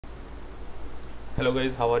Hello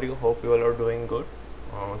guys, how are you? Hope you all are doing good.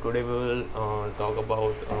 Today we will talk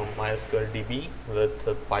about MySQLdb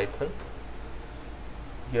with Python.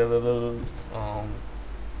 Here we will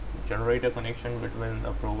generate a connection between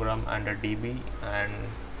a program and a DB, and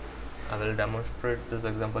I will demonstrate this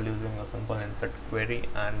example using a simple insert query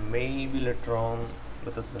and maybe later on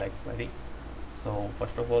with a select query. So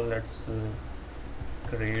first of all, let's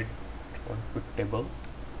create one quick table.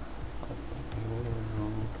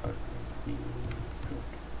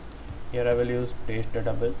 Here I will use test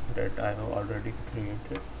database that I have already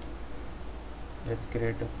created. Let's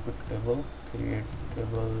create a quick table. Create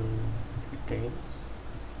table details.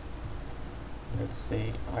 Let's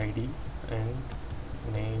say ID and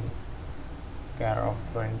name char of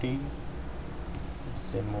 20. Let's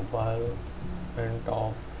say mobile int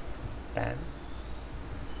of 10.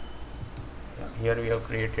 Here we have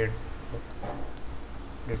created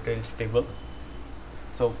details table.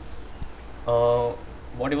 So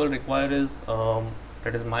what you will require is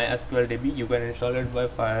that is MySQLdb. You can install it by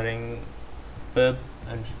firing pip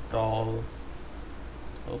install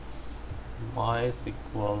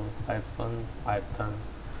MySQL Python.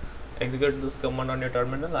 Execute this command on your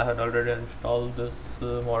terminal. I had already installed this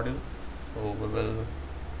module, so we will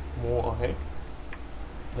move ahead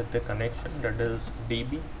with the connection, that is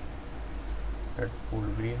db. That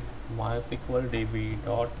would be MySQLdb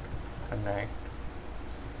dot connect.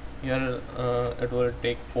 Here it will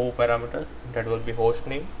take 4 parameters, that will be host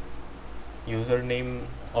name, username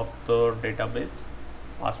of the database,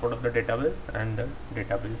 password of the database, and the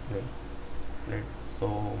database name. Right. So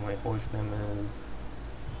my host name is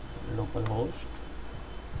localhost,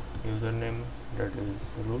 username that is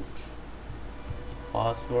root,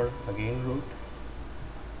 password again root,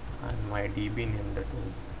 and my db name that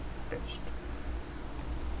is test.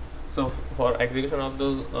 So for execution of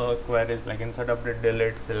those queries like insert, update,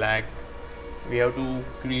 delete, select, we have to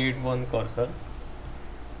create one cursor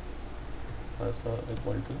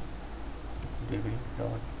equal to db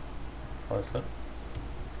dot cursor.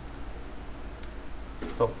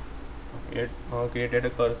 So it created a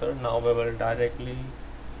cursor. Now we will directly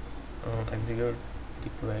execute the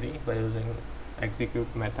query by using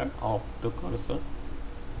execute method of the cursor,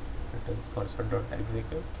 that is cursor dot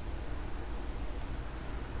execute.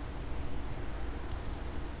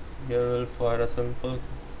 Here we'll fire a simple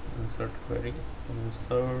insert query,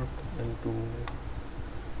 insert into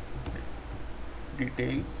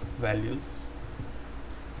details values,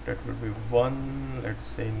 that would be 1. Let's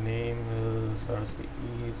say name is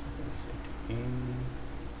RCE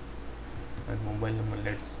and mobile number,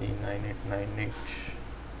 let's say 9898.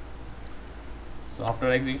 So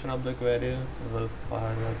after execution of the query, we will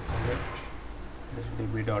fire a commit, this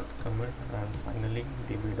db dot commit, and finally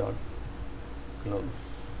db dot close.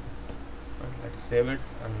 Let's save it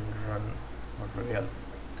and run our real.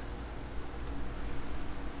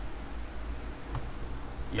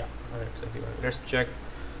 Yeah, let's check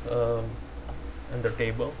in the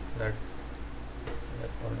table that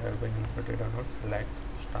all have been inserted or not. Select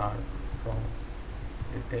star from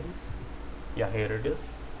details. Yeah, here it is.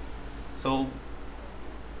 So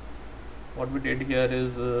what we did here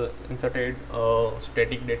is inserted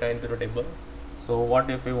static data into the table. So what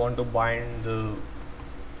if we want to bind the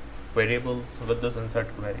variables with this insert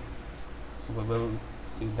query? So we will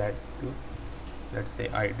see that too. Let's say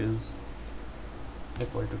id is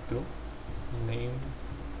equal to 2, name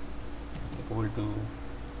equal to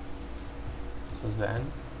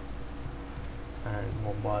Suzanne, and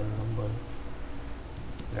mobile number,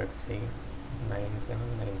 let's say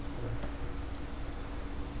 9797.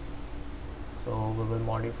 So we will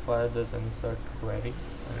modify this insert query,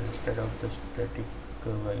 and instead of the static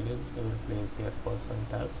values we will place here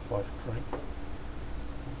 % as first string.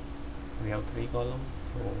 We have 3 columns,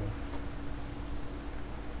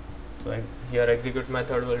 so here execute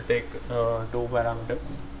method will take 2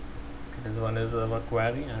 parameters. That is, one is our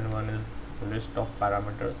query and one is list of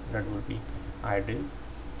parameters, that will be IDs,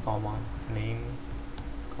 comma, name,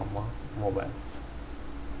 comma, mobile.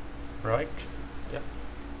 Right? Yeah.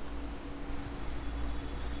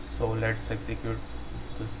 So let's execute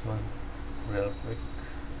this one real quick.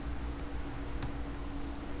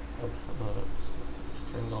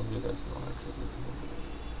 String object is not attribute.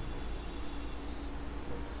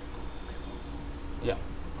 Yeah,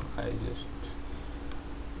 I just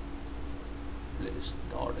placed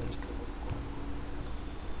dot instead of comma.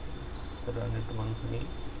 Let's run it once again.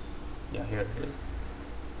 Yeah, here it is.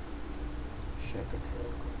 Check it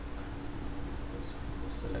real quick. Let's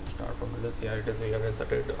select start from the list. Here it is. We have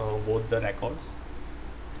inserted both the records.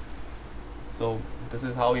 So this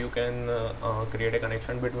is how you can create a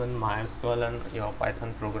connection between MySQL and your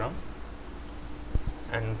Python program.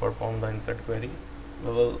 and perform the insert query.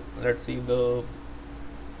 Well, let's see the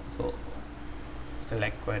so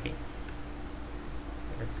select query.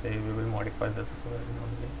 Let's say we will modify this query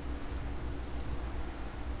only.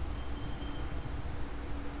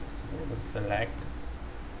 So select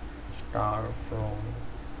star from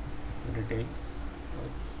details.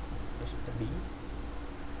 Let's just the D.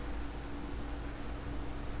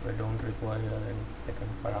 We don't require any second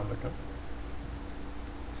parameter.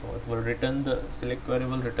 So it will return the select query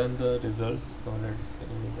will return the results. So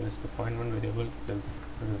let's just define one variable is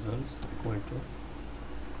results equal to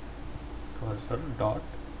cursor dot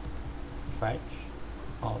fetch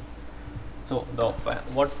all. So the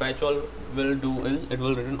what fetch all will do is it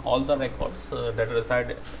will return all the records that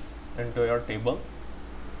reside into your table.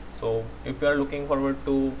 So if you are looking forward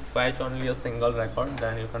to fetch only a single record,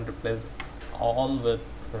 then you can replace all with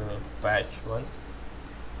fetch one.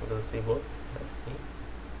 We will see both. Let's see.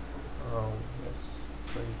 Let's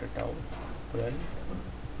print it out. Print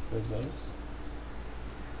results.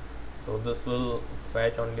 So this will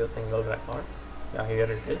fetch only a single record. Yeah, here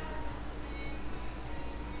it is.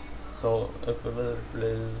 So if we will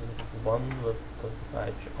replace one with the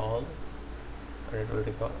fetch all, and it will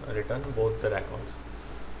return both the records.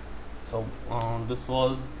 So this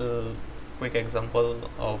was the quick example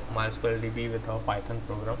of MySQLdb with a Python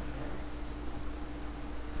program.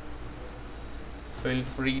 Feel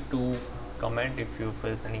free to comment if you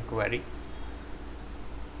face any query.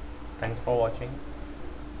 Thanks for watching.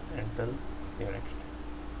 Until see you next time.